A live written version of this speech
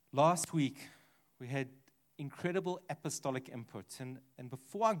Last week, we had incredible apostolic input. And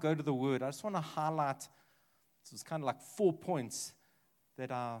before I go to the word, I just want to highlight, so it's kind of like 4 points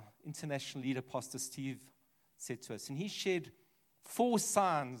that our international leader, Pastor Steve, said to us. And he shared 4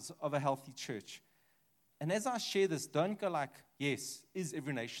 signs of a healthy church. And as I share this, don't go like, yes, is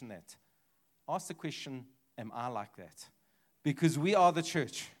every nation that? Ask the question, am I like that? Because we are the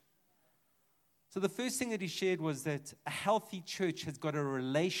church. So the first thing that he shared was that a healthy church has got a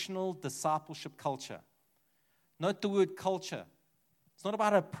relational discipleship culture. Note the word culture. It's not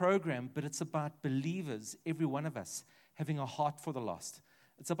about a program, but it's about believers, every one of us, having a heart for the lost.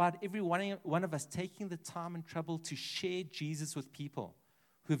 It's about every one of us taking the time and trouble to share Jesus with people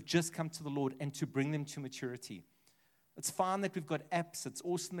who have just come to the Lord and to bring them to maturity. It's fine that we've got apps. It's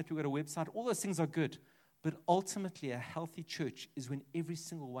awesome that we've got a website. All those things are good. But ultimately, a healthy church is when every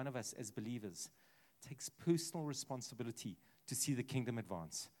single one of us as believers takes personal responsibility to see the kingdom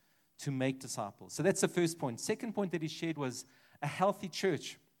advance, to make disciples. So that's the first point. Second point that he shared was a healthy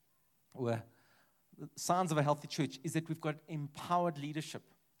church, or the signs of a healthy church, is that we've got empowered leadership,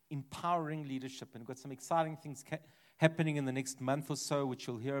 empowering leadership, and we've got some exciting things happening in the next month or so, which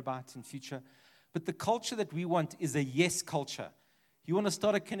you'll hear about in future. But the culture that we want is a yes culture. You want to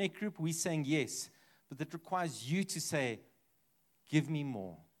start a connect group? We're saying yes. But that requires you to say, give me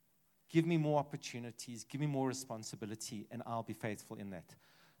more. Give me more opportunities. Give me more responsibility, and I'll be faithful in that.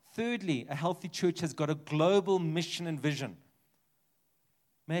 Thirdly, a healthy church has got a global mission and vision.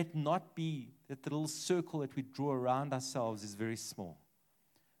 May it not be that the little circle that we draw around ourselves is very small.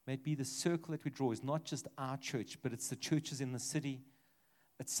 May it be the circle that we draw is not just our church, but it's the churches in the city,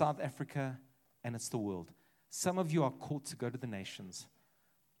 it's South Africa, and it's the world. Some of you are called to go to the nations.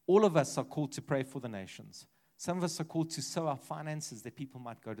 All of us are called to pray for the nations. Some of us are called to sow our finances that people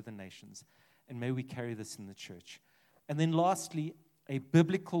might go to the nations. And may we carry this in the church. And then lastly, a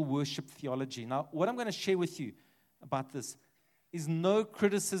biblical worship theology. Now, what I'm going to share with you about this is no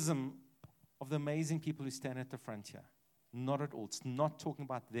criticism of the amazing people who stand at the front here. Not at all. It's not talking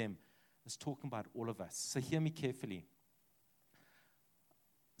about them. It's talking about all of us. So hear me carefully.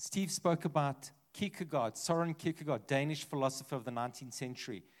 Steve spoke about Kierkegaard, Søren Kierkegaard, Danish philosopher of the 19th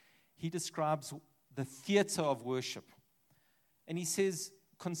century. He describes the theater of worship. And he says,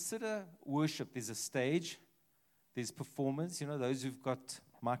 consider worship. There's a stage. There's performers, those who've got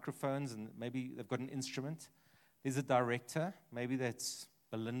microphones and maybe they've got an instrument. There's a director. Maybe that's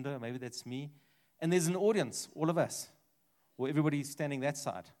Belinda. Maybe that's me. And there's an audience, all of us. Or everybody standing that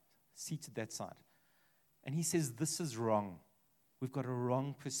side, seated that side. And he says, this is wrong. We've got a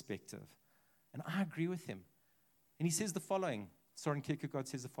wrong perspective. And I agree with him. And he says the following. Søren Kierkegaard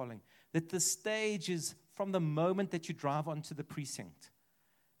says the following, that the stage is from the moment that you drive onto the precinct.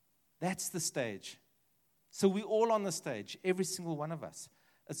 That's the stage. So we're all on the stage, every single one of us.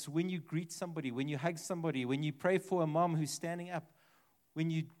 It's when you greet somebody, when you hug somebody, when you pray for a mom who's standing up, when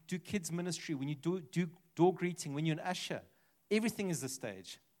you do kids ministry, when you do door greeting, when you're an usher. Everything is the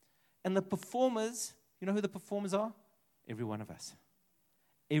stage. And the performers, you know who the performers are? Every one of us.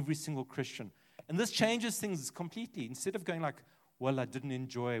 Every single Christian. And this changes things completely. Instead of going like, well, I didn't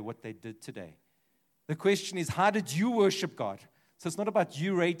enjoy what they did today. The question is, how did you worship God? So it's not about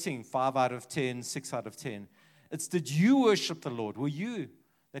you rating 5 out of 10, 6 out of 10. It's, did you worship the Lord? Were you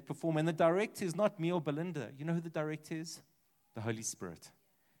that performer? And the director is not me or Belinda. You know who the director is? The Holy Spirit.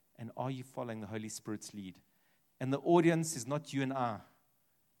 And are you following the Holy Spirit's lead? And the audience is not you and I.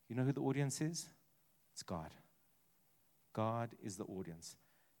 You know who the audience is? It's God. God is the audience.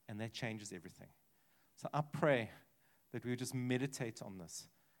 And that changes everything. So I pray that we just meditate on this,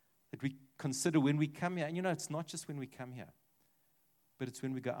 that we consider when we come here. And it's not just when we come here, but it's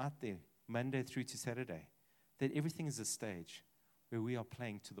when we go out there, Monday through to Saturday, that everything is a stage where we are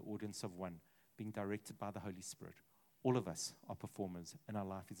playing to the audience of one, being directed by the Holy Spirit. All of us are performers, and our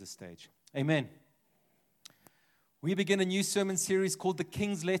life is a stage. Amen. We begin a new sermon series called The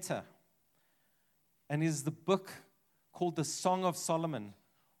King's Letter, and it is the book called the Song of Solomon,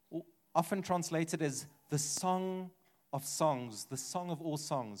 often translated as the Song of Songs, the Song of all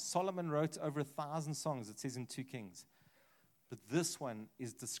songs. Solomon wrote over 1,000 songs, it says in 2 Kings. But this one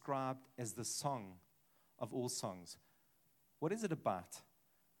is described as the Song of all songs. What is it about?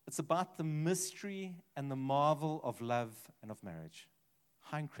 It's about the mystery and the marvel of love and of marriage.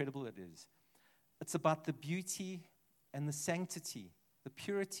 How incredible it is. It's about the beauty and the sanctity, the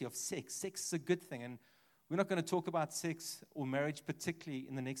purity of sex. Sex is a good thing, and we're not going to talk about sex or marriage particularly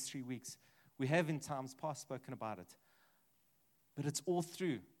in the next 3 weeks. We have in times past spoken about it. But it's all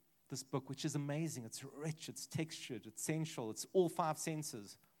through this book, which is amazing. It's rich, it's textured, it's sensual, it's all 5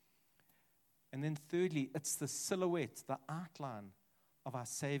 senses. And then thirdly, it's the silhouette, the outline of our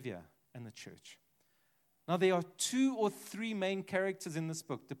Savior and the church. Now, there are 2 or 3 main characters in this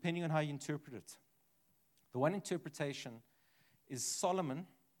book, depending on how you interpret it. The one interpretation is Solomon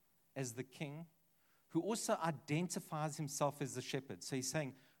as the king, who also identifies himself as the shepherd. So he's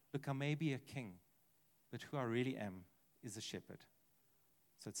saying, look, I may be a king, but who I really am is a shepherd.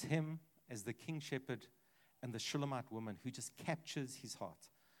 So it's him as the king shepherd and the Shulamite woman who just captures his heart.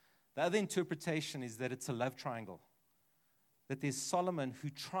 The other interpretation is that it's a love triangle, that there's Solomon who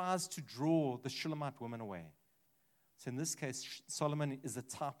tries to draw the Shulamite woman away. So in this case, Solomon is the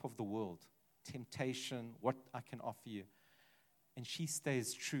type of the world, temptation, what I can offer you. And she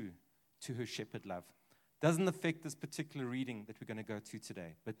stays true to her shepherd love. Doesn't affect this particular reading that we're going to go to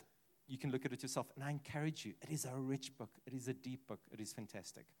today, but you can look at it yourself. And I encourage you, it is a rich book. It is a deep book. It is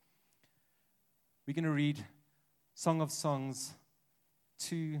fantastic. We're going to read Song of Songs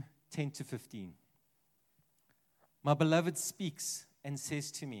 2:10-15. My beloved speaks and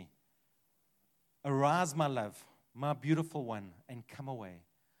says to me, arise, my love, my beautiful one, and come away.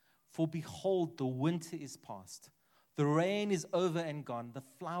 For behold, the winter is past. The rain is over and gone. The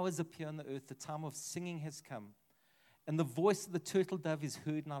flowers appear on the earth. The time of singing has come. And the voice of the turtle dove is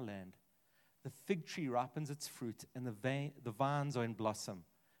heard in our land. The fig tree ripens its fruit, and the vines are in blossom.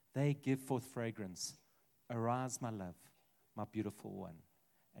 They give forth fragrance. Arise, my love, my beautiful one,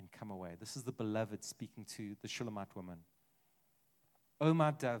 and come away. This is the beloved speaking to the Shulamite woman. O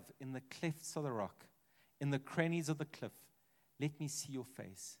my dove, in the clefts of the rock, in the crannies of the cliff, let me see your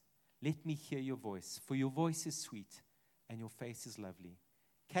face. Let me hear your voice, for your voice is sweet, and your face is lovely.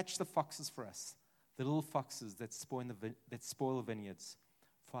 Catch the foxes for us, the little foxes that spoil the vineyards,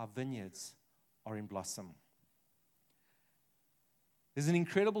 for our vineyards are in blossom. There's an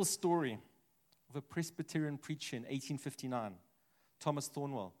incredible story of a Presbyterian preacher in 1859, Thomas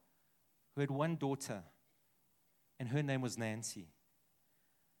Thornwell, who had one daughter, and her name was Nancy.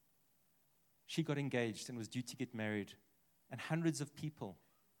 She got engaged and was due to get married, and hundreds of people,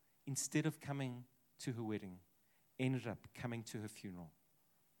 instead of coming to her wedding, ended up coming to her funeral.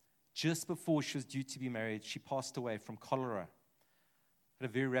 Just before she was due to be married, she passed away from cholera at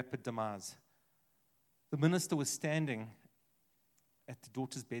a very rapid demise. The minister was standing at the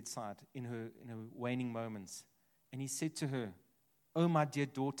daughter's bedside in her waning moments, and he said to her, "Oh, my dear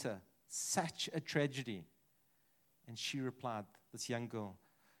daughter, such a tragedy." And she replied, this young girl,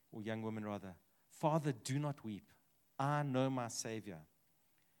 or young woman rather, "Father, do not weep. I know my Savior."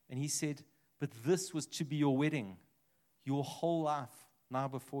 And he said, "But this was to be your wedding, your whole life now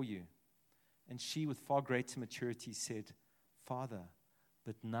before you." And she, with far greater maturity, said, "Father,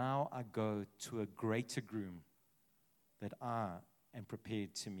 but now I go to a greater groom that I am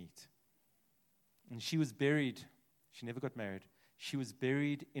prepared to meet." And she was buried. She never got married. She was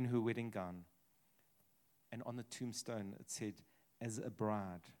buried in her wedding gown. And on the tombstone, it said, "As a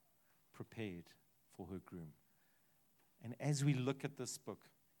bride prepared for her groom." And as we look at this book,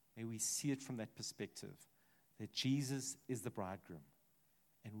 may we see it from that perspective, that Jesus is the bridegroom,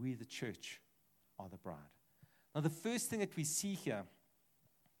 and we, the church, are the bride. Now, the first thing that we see here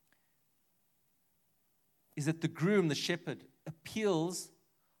is that the groom, the shepherd, appeals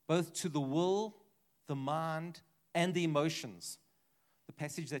both to the will, the mind, and the emotions. The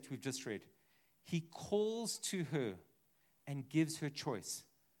passage that we've just read. He calls to her and gives her choice.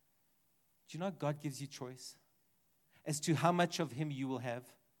 Do you know God gives you choice as to how much of Him you will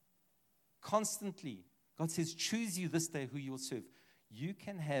have? Constantly, God says, choose you this day who you will serve. You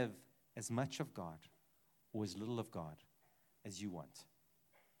can have as much of God or as little of God as you want.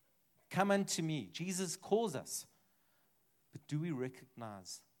 Come unto me. Jesus calls us. But do we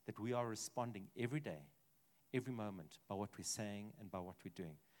recognize that we are responding every day, every moment, by what we're saying and by what we're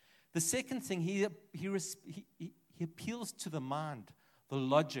doing? The second thing, he appeals to the mind, the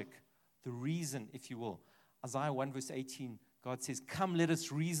logic, the reason, if you will. Isaiah 1 verse 18, God says, "Come, let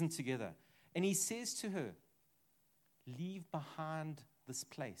us reason together." And He says to her, leave behind this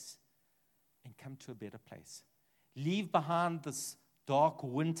place and come to a better place. Leave behind this dark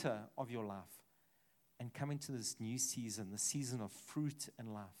winter of your life and come into this new season, the season of fruit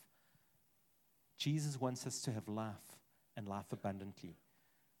and life. Jesus wants us to have life and life abundantly.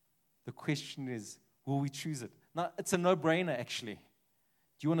 The question is, will we choose it? Now, it's a no-brainer, actually. Do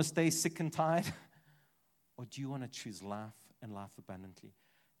you want to stay sick and tired? Or do you want to choose life and life abundantly?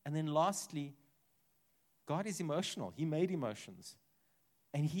 And then lastly, God is emotional. He made emotions.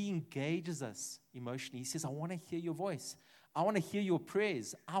 And He engages us emotionally. He says, I want to hear your voice. I want to hear your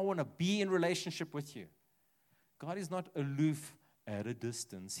prayers. I want to be in relationship with you. God is not aloof at a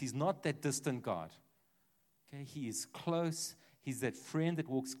distance. He's not that distant God. Okay? He is close. He's that friend that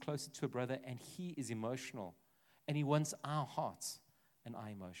walks closer to a brother, and He is emotional. And He wants our hearts. and our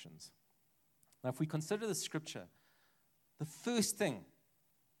emotions. Now, if we consider the scripture, the first thing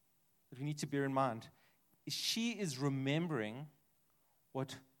that we need to bear in mind is she is remembering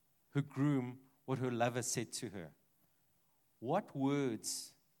what her groom, what her lover said to her. What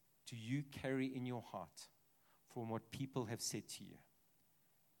words do you carry in your heart from what people have said to you?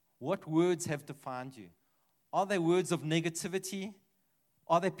 What words have defined you? Are they words of negativity?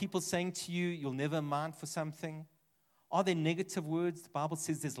 Are there people saying to you, you'll never amount for something? Are there negative words? The Bible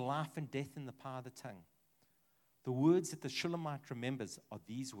says there's life and death in the power of the tongue. The words that the Shulamite remembers are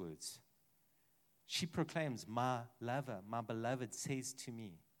these words. She proclaims, my lover, my beloved says to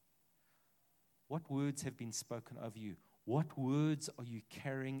me. What words have been spoken over you? What words are you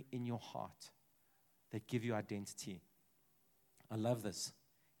carrying in your heart that give you identity? I love this.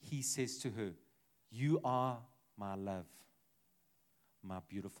 He says to her, you are my love, my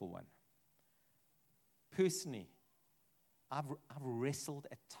beautiful one. Personally, I've wrestled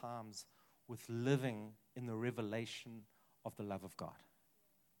at times with living in the revelation of the love of God.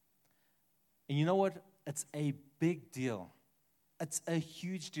 And you know what? It's a big deal. It's a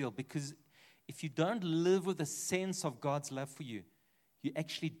huge deal, because if you don't live with a sense of God's love for you, you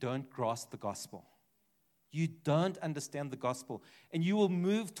actually don't grasp the gospel. You don't understand the gospel. And you will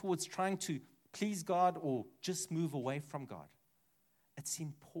move towards trying to please God or just move away from God. It's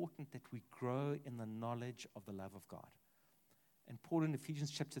important that we grow in the knowledge of the love of God. And Paul in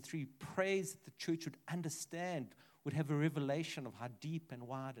Ephesians chapter 3 prays that the church would understand, would have a revelation of how deep and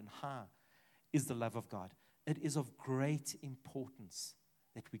wide and high is the love of God. It is of great importance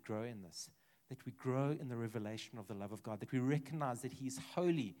that we grow in this, that we grow in the revelation of the love of God, that we recognize that He is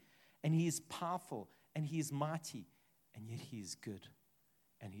holy and He is powerful and He is mighty, and yet He is good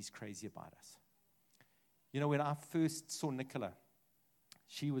and He's crazy about us. You know, when I first saw Nicola,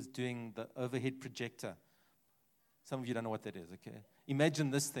 she was doing the overhead projector. Some of you don't know what that is, okay?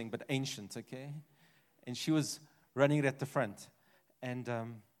 Imagine this thing, but ancient, okay? And she was running it at the front. And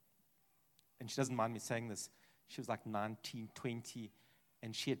she doesn't mind me saying this. She was like 19, 20,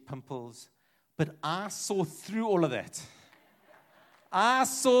 and she had pimples. But I saw through all of that. I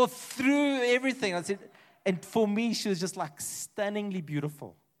saw through everything. I said, and for me, she was just like stunningly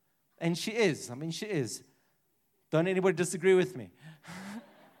beautiful. And she is. I mean, she is. Don't anybody disagree with me?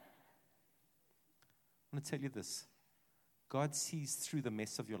 I'm going to tell you this. God sees through the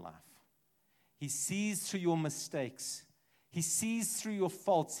mess of your life. He sees through your mistakes. He sees through your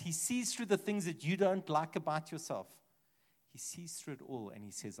faults. He sees through the things that you don't like about yourself. He sees through it all, and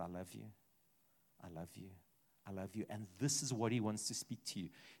He says, I love you. I love you. I love you. And this is what He wants to speak to you.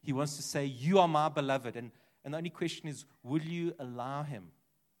 He wants to say, you are my beloved. And the only question is, will you allow Him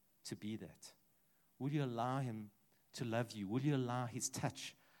to be that? Will you allow Him to love you? Will you allow His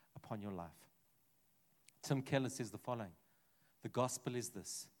touch upon your life? Tim Keller says the following. The gospel is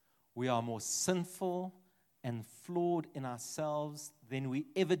this. We are more sinful and flawed in ourselves than we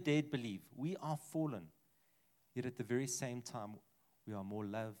ever dared believe. We are fallen. Yet at the very same time, we are more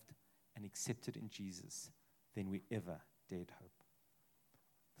loved and accepted in Jesus than we ever dared hope.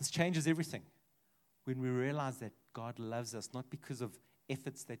 This changes everything when we realize that God loves us not because of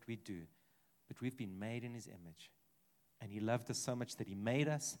efforts that we do, but we've been made in His image. And He loved us so much that He made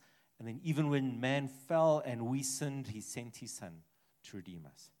us. And then even when man fell and we sinned, He sent His Son to redeem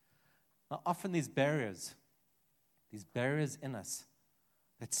us. Now, often there's barriers in us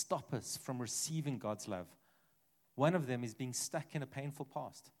that stop us from receiving God's love. One of them is being stuck in a painful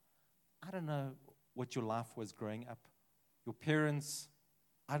past. I don't know what your life was growing up. Your parents,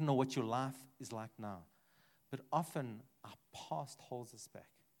 I don't know what your life is like now. But often our past holds us back.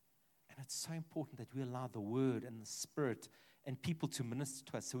 And it's so important that we allow the Word and the Spirit and people to minister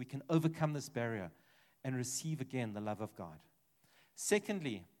to us so we can overcome this barrier and receive again the love of God. Second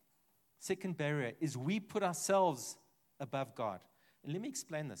barrier is we put ourselves above God. And let me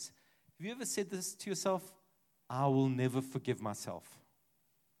explain this. Have you ever said this to yourself? I will never forgive myself.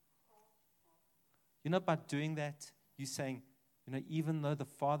 You know, by doing that, you're saying, you know, even though the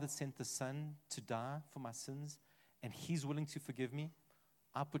Father sent the Son to die for my sins and He's willing to forgive me,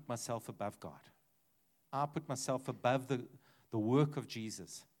 I put myself above God. I put myself above the work of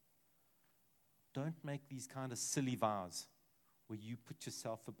Jesus. Don't make these kind of silly vows where you put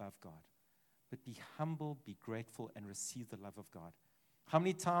yourself above God. But be humble, be grateful, and receive the love of God. How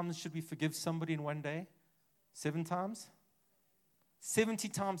many times should we forgive somebody in one day? 7 times? 70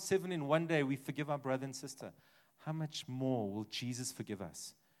 times 7 in one day we forgive our brother and sister. How much more will Jesus forgive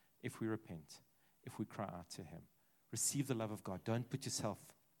us if we repent, if we cry out to Him? Receive the love of God. Don't put yourself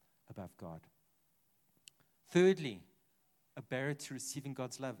above God. Thirdly, a barrier to receiving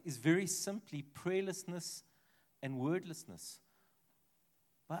God's love is very simply prayerlessness and wordlessness.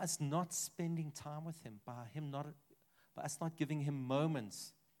 by us not spending time with Him, by us not giving Him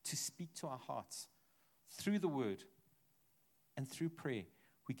moments to speak to our hearts through the Word and through prayer,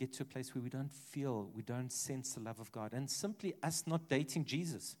 we get to a place where we don't sense the love of God. And simply us not dating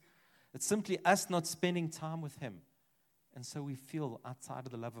Jesus. It's simply us not spending time with Him. And so we feel outside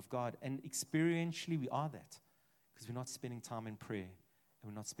of the love of God. And experientially, we are that because we're not spending time in prayer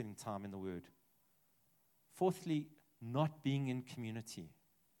and we're not spending time in the Word. Fourthly, not being in community.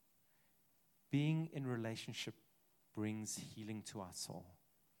 Being in relationship brings healing to our soul.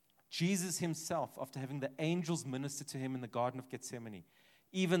 Jesus Himself, after having the angels minister to Him in the Garden of Gethsemane,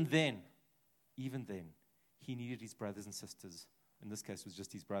 even then, He needed His brothers and sisters, in this case it was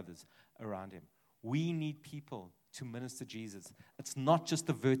just His brothers, around Him. We need people to minister Jesus. It's not just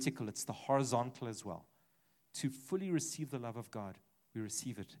the vertical, it's the horizontal as well. To fully receive the love of God, we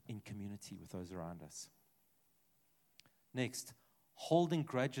receive it in community with those around us. Next, holding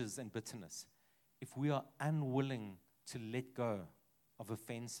grudges and bitterness. If we are unwilling to let go of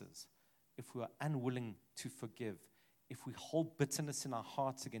offenses, if we are unwilling to forgive, if we hold bitterness in our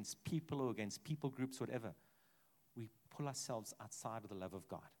hearts against people or against people groups, whatever, we pull ourselves outside of the love of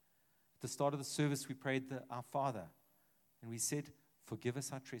God. At the start of the service, we prayed our Father, and we said, forgive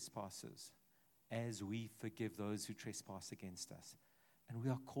us our trespasses as we forgive those who trespass against us. And we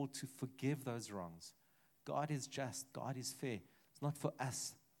are called to forgive those wrongs. God is just. God is fair. It's not for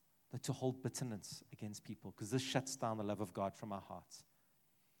us to hold bitterness against people, because this shuts down the love of God from our hearts.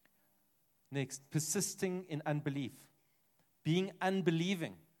 Next, persisting in unbelief. Being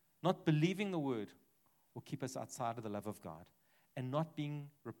unbelieving, not believing the word, will keep us outside of the love of God. And not being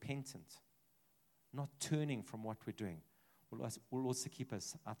repentant, not turning from what we're doing, will also keep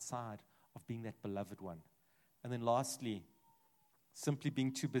us outside of being that beloved one. And then lastly, simply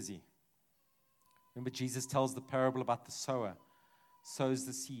being too busy. Remember, Jesus tells the parable about the sower, sows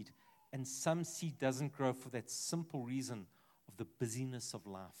the seed. And some seed doesn't grow for that simple reason of the busyness of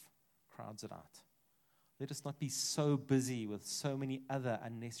life crowds it out. Let us not be so busy with so many other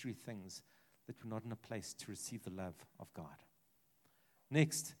unnecessary things that we're not in a place to receive the love of God.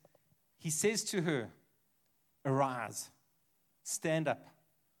 Next, He says to her, arise, stand up.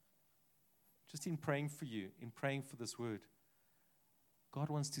 Just in praying for you, in praying for this word, God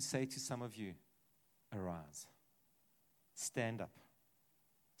wants to say to some of you, arise, stand up,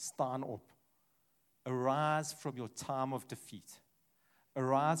 stand up, arise from your time of defeat,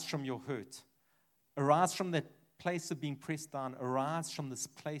 arise from your hurt, arise from that place of being pressed down, arise from this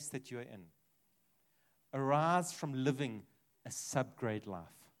place that you're in, arise from living a subgrade life.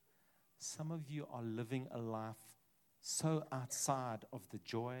 Some of you are living a life so outside of the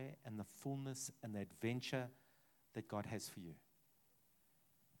joy and the fullness and the adventure that God has for you.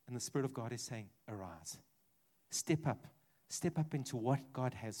 And the Spirit of God is saying, arise. Step up into what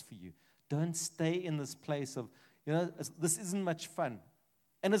God has for you. Don't stay in this place of, this isn't much fun.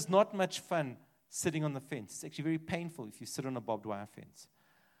 And it's not much fun sitting on the fence. It's actually very painful if you sit on a barbed wire fence.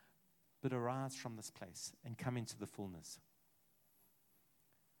 But arise from this place and come into the fullness.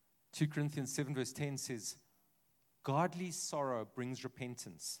 2 Corinthians 7 verse 10 says, godly sorrow brings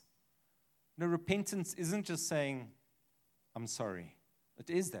repentance. Repentance isn't just saying, I'm sorry. It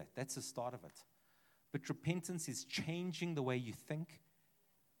is that. That's the start of it. But repentance is changing the way you think,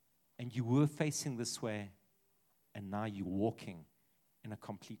 and you were facing this way, and now you're walking in a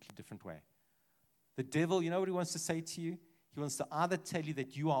completely different way. The devil, you know what he wants to say to you? He wants to either tell you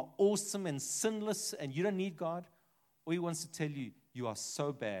that you are awesome and sinless and you don't need God, or he wants to tell you you are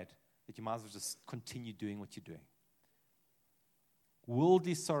so bad that you might as well just continue doing what you're doing.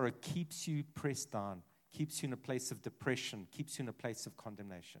 Worldly sorrow keeps you pressed down, keeps you in a place of depression, keeps you in a place of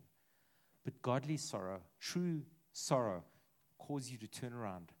condemnation. But godly sorrow, true sorrow, causes you to turn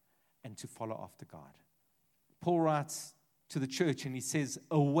around and to follow after God. Paul writes to the church and he says,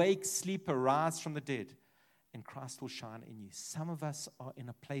 awake, sleeper, rise from the dead, and Christ will shine in you. Some of us are in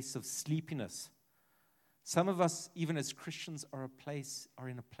a place of sleepiness. Some of us, even as Christians, are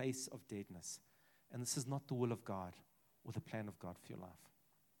in a place of deadness. And this is not the will of God or the plan of God for your life.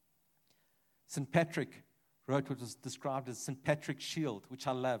 St. Patrick wrote what was described as St. Patrick's shield, which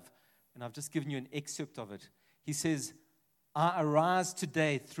I love. And I've just given you an excerpt of it. He says, I arise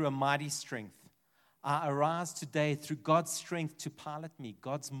today through a mighty strength. I arise today through God's strength to pilot me,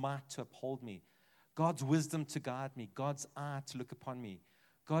 God's might to uphold me, God's wisdom to guide me, God's eye to look upon me,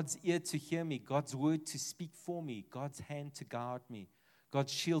 God's ear to hear me, God's word to speak for me, God's hand to guard me,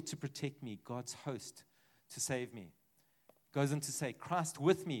 God's shield to protect me, God's host to save me. Goes on to say, Christ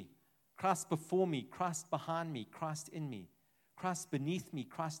with me, Christ before me, Christ behind me, Christ in me, Christ beneath me,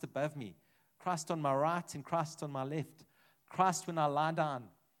 Christ above me, Christ on my right and Christ on my left, Christ when I lie down,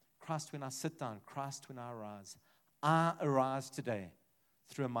 Christ when I sit down, Christ when I arise. I arise today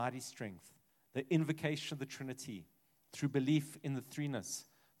through a mighty strength, the invocation of the Trinity, through belief in the threeness,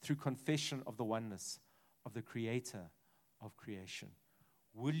 through confession of the oneness of the Creator of creation.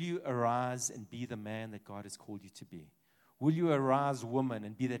 Will you arise and be the man that God has called you to be? Will you arise, woman,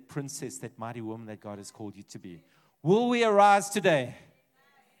 and be that princess, that mighty woman that God has called you to be? Will we arise today?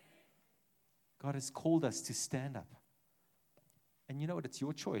 God has called us to stand up. And you know what? It's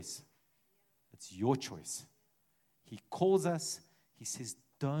your choice. It's your choice. He calls us. He says,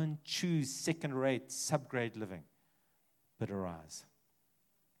 don't choose second-rate, subgrade living, but arise.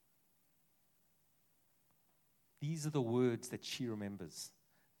 These are the words that she remembers.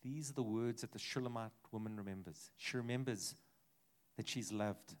 These are the words that the Shulamite woman remembers. She remembers that she's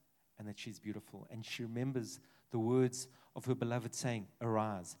loved and that she's beautiful. And she remembers the words of her beloved saying,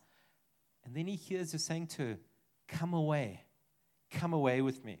 arise. And then he hears her saying to her, come away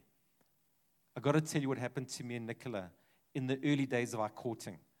with me. I got to tell you what happened to me and Nicola in the early days of our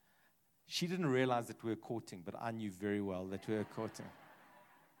courting. She didn't realize that we were courting, but I knew very well that we were courting.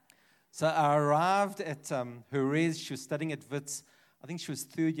 So I arrived at Jerez. She was studying at Wits. I think she was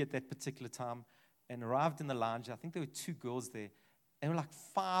third year at that particular time, and arrived in the lounge. I think there were 2 girls there, and there were like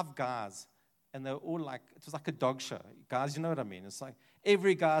 5 guys, and they were all like, it was like a dog show. Guys, you know what I mean? It's like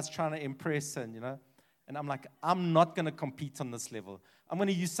every guy's trying to impress, and and I'm like, I'm not going to compete on this level. I'm going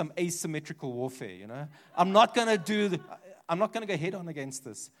to use some asymmetrical warfare, I'm not going to go head on against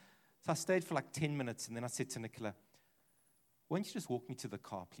this. So I stayed for like 10 minutes, and then I said to Nicola, why don't you just walk me to the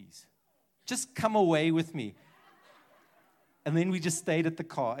car, please? Just come away with me. And then we just stayed at the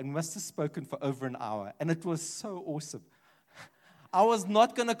car, and we must have spoken for over an hour, and it was so awesome. I was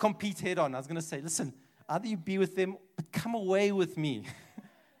not going to compete head on. I was going to say, listen, either you be with them, but come away with me.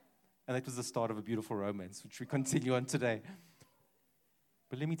 And that was the start of a beautiful romance, which we continue on today.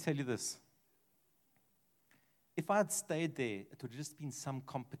 But let me tell you this. If I had stayed there, it would have just been some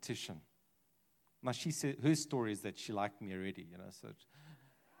competition. Now, she said her story is that she liked me already, so.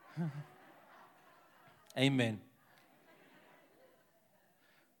 Amen.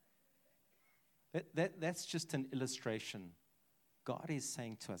 That's just an illustration. God is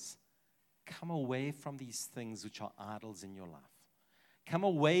saying to us, come away from these things which are idols in your life. Come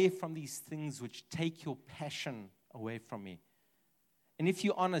away from these things which take your passion away from me. And if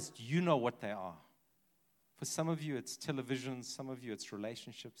you're honest, you know what they are. For some of you, it's television. Some of you, it's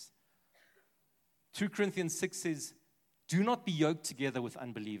relationships. 2 Corinthians 6 says, do not be yoked together with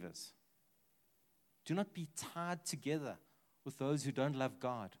unbelievers. Do not be tied together with those who don't love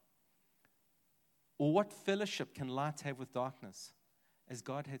God. Or what fellowship can light have with darkness? As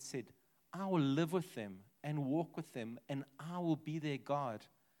God had said, I will live with them and walk with them, and I will be their God,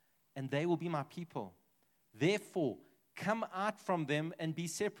 and they will be my people. Therefore, come out from them and be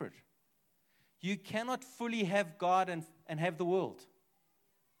separate. You cannot fully have God and have the world.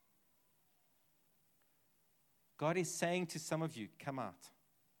 God is saying to some of you, come out.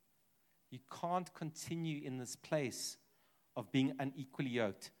 You can't continue in this place of being unequally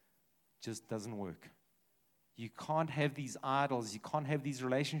yoked. It just doesn't work. You can't have these idols. You can't have these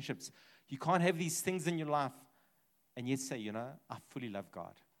relationships. You can't have these things in your life and yet say, I fully love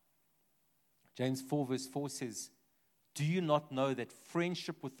God. James 4 verse 4 says, do you not know that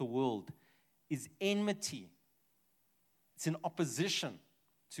friendship with the world is enmity? It's in opposition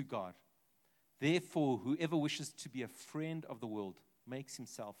to God. Therefore, whoever wishes to be a friend of the world makes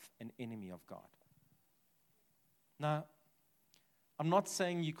himself an enemy of God. Now, I'm not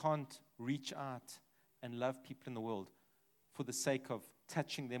saying you can't reach out and love people in the world for the sake of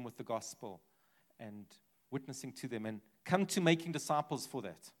touching them with the gospel and witnessing to them, and come to Making Disciples for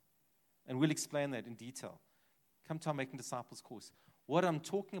that. And we'll explain that in detail. Come to our Making Disciples course. What I'm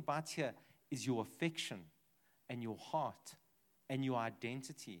talking about here is your affection and your heart and your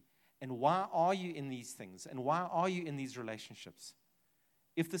identity. And why are you in these things? And why are you in these relationships?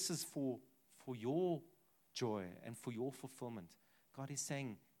 If this is for your joy and for your fulfillment, God is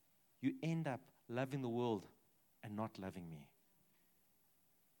saying, you end up loving the world and not loving me.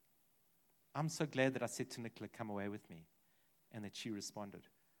 I'm so glad that I said to Nicola, come away with me, and that she responded.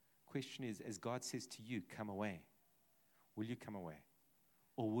 Question is, as God says to you, come away, will you come away?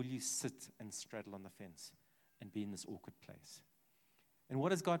 Or will you sit and straddle on the fence and be in this awkward place? And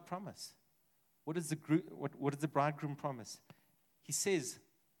what does God promise? What does the bridegroom promise? He says,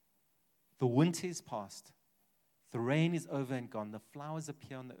 the winter is past, the rain is over and gone, the flowers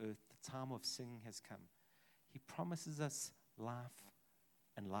appear on the earth, the time of singing has come. He promises us life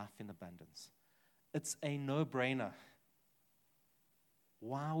and life in abundance. It's a no-brainer.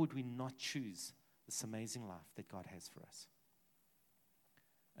 Why would we not choose this amazing life that God has for us?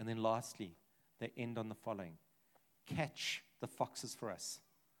 And then lastly, they end on the following: catch the foxes for us,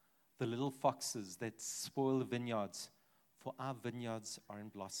 the little foxes that spoil the vineyards, for our vineyards are in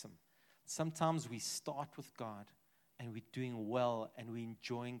blossom. Sometimes we start with God and we're doing well and we're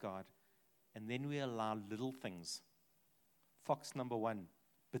enjoying God, and then we allow little things. Fox number 1,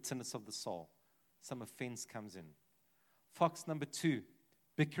 bitterness of the soul. Some offense comes in. Fox number 2,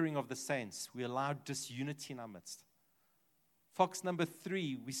 bickering of the saints. We allow disunity in our midst. Fox number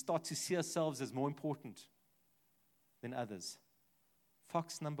 3, we start to see ourselves as more important than others.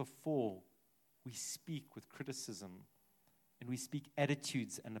 Fox number 4, we speak with criticism and we speak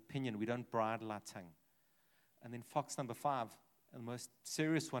attitudes and opinion. We don't bridle our tongue. And then fox number 5, and the most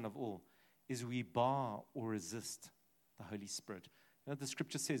serious one of all, is we bar or resist the Holy Spirit. You know, the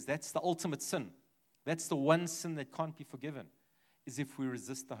scripture says that's the ultimate sin. That's the one sin that can't be forgiven, is if we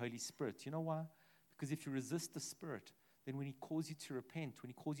resist the Holy Spirit. You know why? Because if you resist the Spirit, then when He calls you to repent, when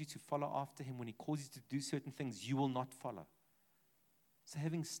He calls you to follow after Him, when He calls you to do certain things, you will not follow. So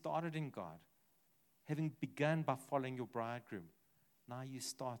having started in God, having begun by following your bridegroom, now you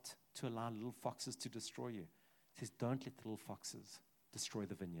start to allow little foxes to destroy you. It says, don't let the little foxes destroy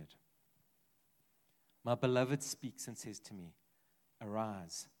the vineyard. My beloved speaks and says to me,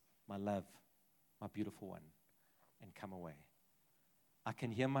 arise, my love, my beautiful one, and come away. I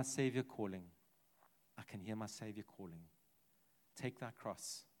can hear my Savior calling. I can hear my Savior calling. Take thy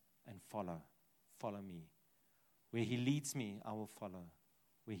cross and follow. Follow me. Where He leads me, I will follow.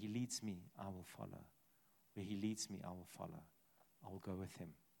 Where He leads me, I will follow. Where He leads me, I will follow. I will go with Him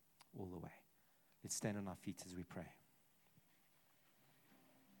all the way. Let's stand on our feet as we pray.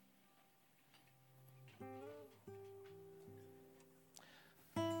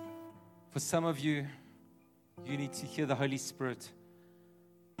 For some of you, you need to hear the Holy Spirit,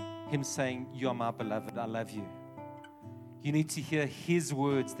 Him saying, you are my beloved, I love you. You need to hear His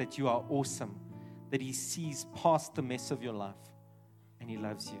words that you are awesome, that He sees past the mess of your life, and He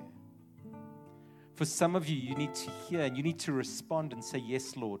loves you. For some of you, you need to hear and you need to respond and say,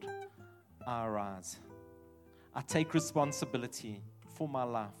 yes, Lord, I arise. I take responsibility for my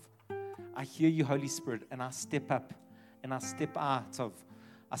life. I hear you, Holy Spirit, and I step up and I step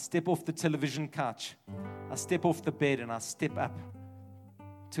I step off the television couch. I step off the bed and I step up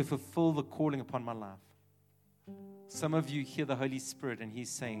to fulfill the calling upon my life. Some of you hear the Holy Spirit and He's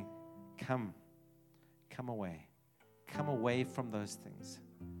saying, come away. Come away from those things.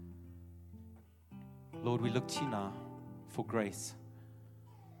 Lord, we look to you now for grace.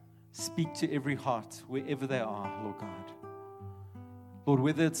 Speak to every heart, wherever they are, Lord God. Lord,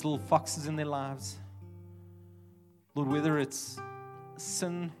 whether it's little foxes in their lives, Lord, whether it's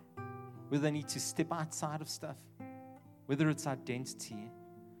sin, whether they need to step outside of stuff, whether it's identity,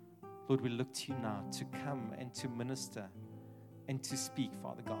 Lord, we look to you now to come and to minister and to speak,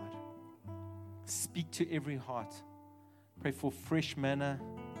 Father God. Speak to every heart. Pray for fresh manna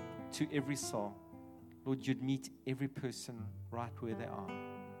to every soul. Lord, you'd meet every person right where they are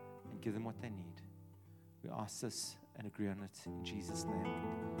and give them what they need. We ask this and agree on it in Jesus' name.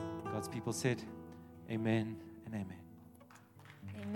 God's people said, amen and amen.